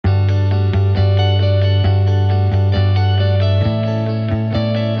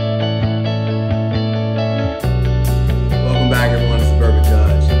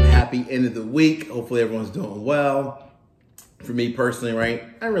end of the week. Hopefully everyone's doing well. For me personally, right,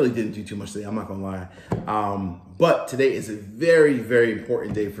 I really didn't do too much today, I'm not gonna lie. But today is a very, very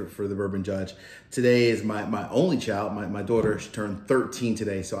important day for the Bourbon Judge. Today is my only child, my daughter. She turned 13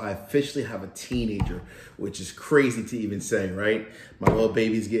 today, so I officially have a teenager, which is crazy to even say, right? My little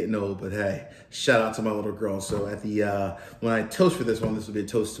baby's getting old, but hey, shout out to my little girl. So at the when I toast for this one, this will be a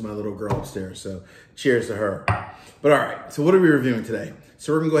toast to my little girl upstairs. So cheers to her. But all right, so what are we reviewing today?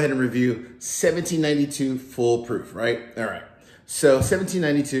 So we're gonna go ahead and review 1792 Full Proof, right? All right. So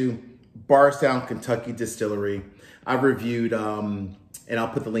 1792 Bardstown Kentucky Distillery. I've reviewed, and I'll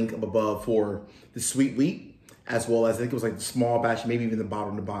put the link up above for the sweet wheat, as well as I think it was like the small batch, maybe even the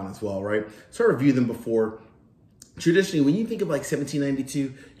bottom to bottom as well, right? So I reviewed them before. Traditionally, when you think of like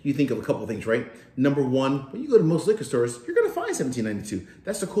 1792, you think of a couple of things, right? Number one, when you go to most liquor stores, you're gonna find 1792.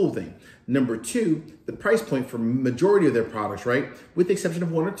 That's the cool thing. Number two, the price point for majority of their products, right? With the exception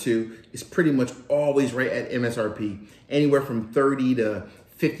of one or two, is pretty much always right at MSRP, anywhere from $30 to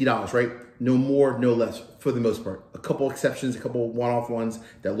 $50, right? No more, no less, for the most part. A couple exceptions, a couple one-off ones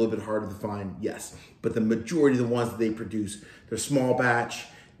that are a little bit harder to find, yes. But the majority of the ones that they produce, they're small batch,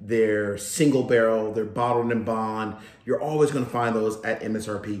 they're single barrel, they're bottled and bond. You're always gonna find those at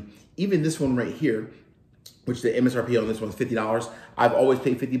MSRP. Even this one right here, which the MSRP on this one is $50. I've always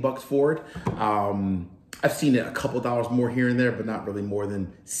paid 50 bucks for it. I've seen it a couple dollars more here and there, but not really more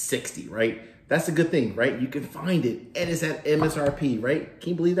than 60, right? That's a good thing, right? You can find it and it's at MSRP, right? Can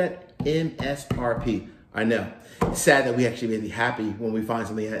you believe that? MSRP. I know. It's sad that we actually may be happy when we find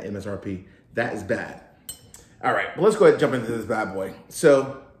something at MSRP. That is bad. All right, but let's go ahead and jump into this bad boy.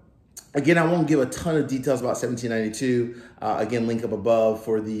 So again, I won't give a ton of details about 1792. Again, link up above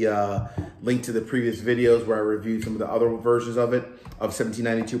for the link to the previous videos where I reviewed some of the other versions of it, of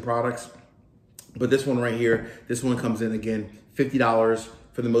 1792 products. But this one right here, this one comes in again, $50.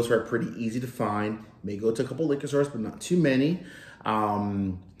 For the most part, pretty easy to find. May go to a couple liquor stores, but not too many.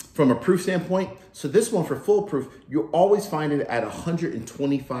 From a proof standpoint, so this one for full proof, you'll always find it at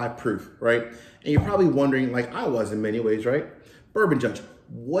 125 proof, right? And you're probably wondering, like I was in many ways, right? Bourbon Judge,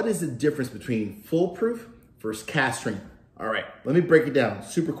 what is the difference between full proof versus cask strength? All right, let me break it down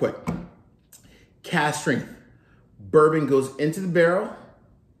super quick. Cask strength, bourbon goes into the barrel,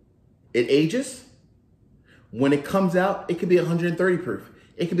 it ages. When it comes out, it could be 130 proof.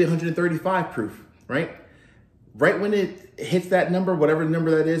 It could be 135 proof, right? Right when it hits that number, whatever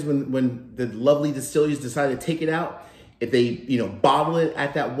number that is, when the lovely distilleries decide to take it out, if they, bottle it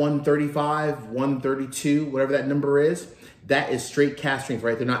at that 135, 132, whatever that number is, that is straight cask strength,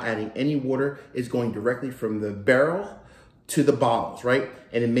 right? They're not adding any water. It's going directly from the barrel to the bottles, right?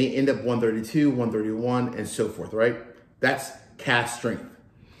 And it may end up 132, 131, and so forth, right? That's cask strength.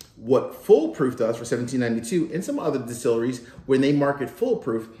 What full proof does for 1792 and some other distilleries, when they market full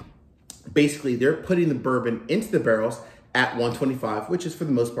proof, basically they're putting the bourbon into the barrels at 125, which is for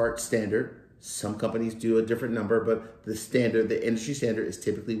the most part standard. Some companies do a different number, but the standard, the industry standard is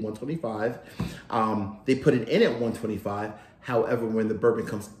typically 125. They put it in at 125. However, when the bourbon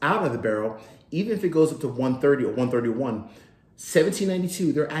comes out of the barrel, even if it goes up to 130 or 131,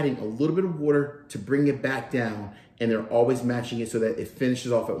 1792, they're adding a little bit of water to bring it back down, and they're always matching it so that it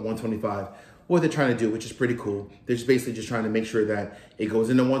finishes off at 125. What they're trying to do, which is pretty cool, they're just basically just trying to make sure that it goes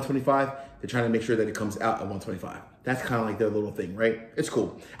into 125. They're trying to make sure that it comes out at 125. That's kind of like their little thing, right? It's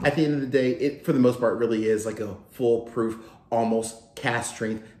cool. At the end of the day, it, for the most part, really is like a full proof, almost cask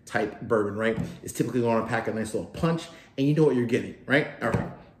strength type bourbon, right? It's typically going to pack a nice little punch, and you know what you're getting, right? All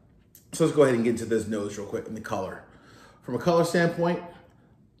right. So let's go ahead and get into this nose real quick and the color. From a color standpoint,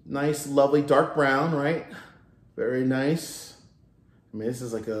 nice, lovely dark brown, right? Very nice. I mean, this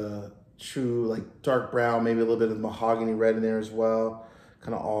is like a true like dark brown, maybe a little bit of mahogany red in there as well.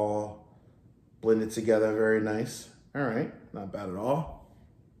 Kind of all blended together, very nice. All right, not bad at all.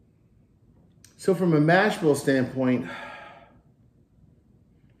 So from a mash bill standpoint,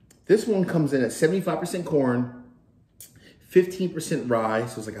 this one comes in at 75% corn, 15% rye,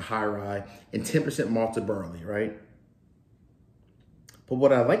 so it's like a high rye, and 10% malted barley, right? But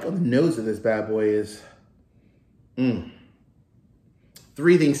what I like on the nose of this bad boy is,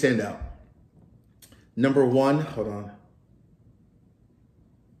 three things stand out. Number one, hold on.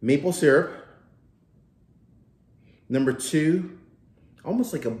 Maple syrup. Number two,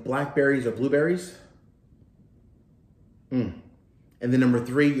 almost like a blackberries or blueberries. And then number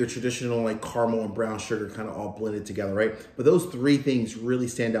three, your traditional like caramel and brown sugar kind of all blended together, right? But those three things really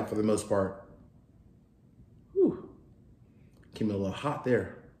stand out for the most part. Whew. Came in a little hot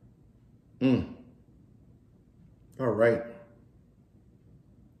there. All right.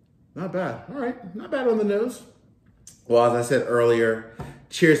 Not bad. All right. Not bad on the nose. Well, as I said earlier,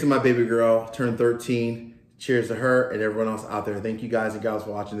 cheers to my baby girl, turned 13. Cheers to her and everyone else out there. Thank you guys and gals for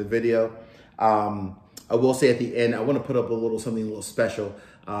watching the video. I will say at the end, I want to put up something a little special.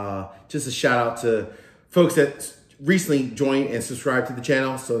 Just a shout out to folks that recently joined and subscribed to the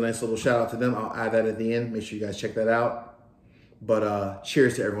channel. So a nice little shout out to them. I'll add that at the end. Make sure you guys check that out. But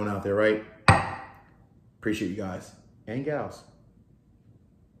cheers to everyone out there, right? Appreciate you guys and gals.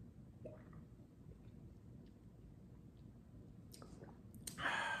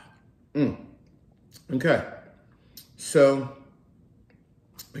 Okay. So,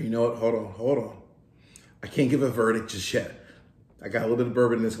 you know what? Hold on. I can't give a verdict just yet. I got a little bit of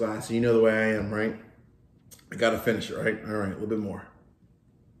bourbon in this glass, so you know the way I am, right? I gotta finish it, right? All right, a little bit more.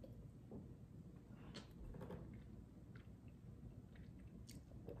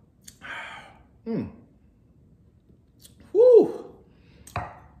 Whew.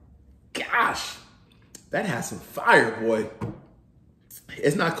 Gosh, that has some fire, boy.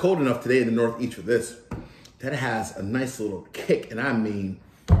 It's not cold enough today in the Northeast for this. That has a nice little kick, and I mean,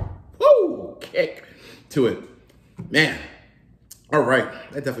 whoo, kick to it. Man, all right,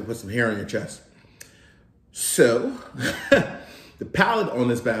 that definitely puts some hair on your chest. So, the palate on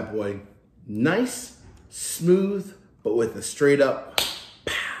this bad boy, nice, smooth, but with a straight up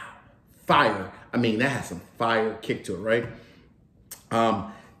pow, fire. I mean, that has some fire kick to it, right?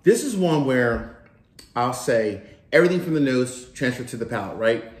 This is one where I'll say everything from the nose transferred to the palate,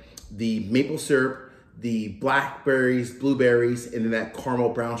 right? The maple syrup, the blackberries, blueberries, and then that caramel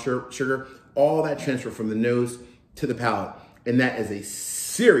brown sugar, all that transfer from the nose to the palate. And that is a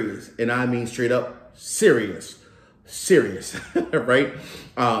serious, and I mean straight up serious, right?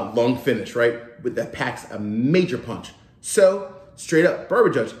 Long finish, right? With that packs a major punch. So straight up,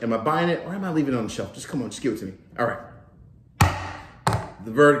 Bourbon Judge, am I buying it or am I leaving it on the shelf? Just come on, just give it to me. All right.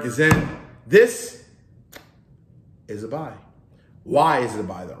 The verdict is in. This is a buy. Why is it a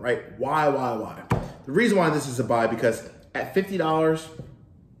buy though, right? Why? The reason why this is a buy, because at $50,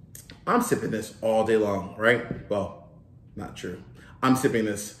 I'm sipping this all day long, right? Well, not true. I'm sipping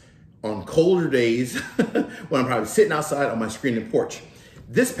this on colder days when I'm probably sitting outside on my screened porch.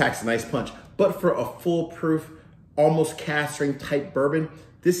 This packs a nice punch, but for a foolproof, almost cask strength type bourbon,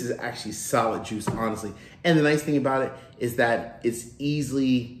 this is actually solid juice, honestly. And the nice thing about it is that it's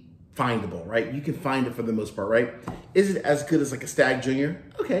easily findable, right? You can find it for the most part, right? Is it as good as like a Stag Junior?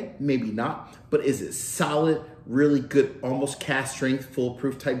 Okay, maybe not. But is it solid, really good, almost cask strength,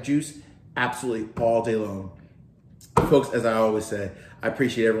 foolproof type juice? Absolutely, all day long. Folks, as I always say, I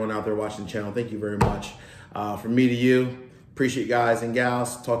appreciate everyone out there watching the channel. Thank you very much. From me to you, appreciate you guys and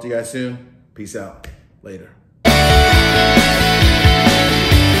gals. Talk to you guys soon. Peace out. Later.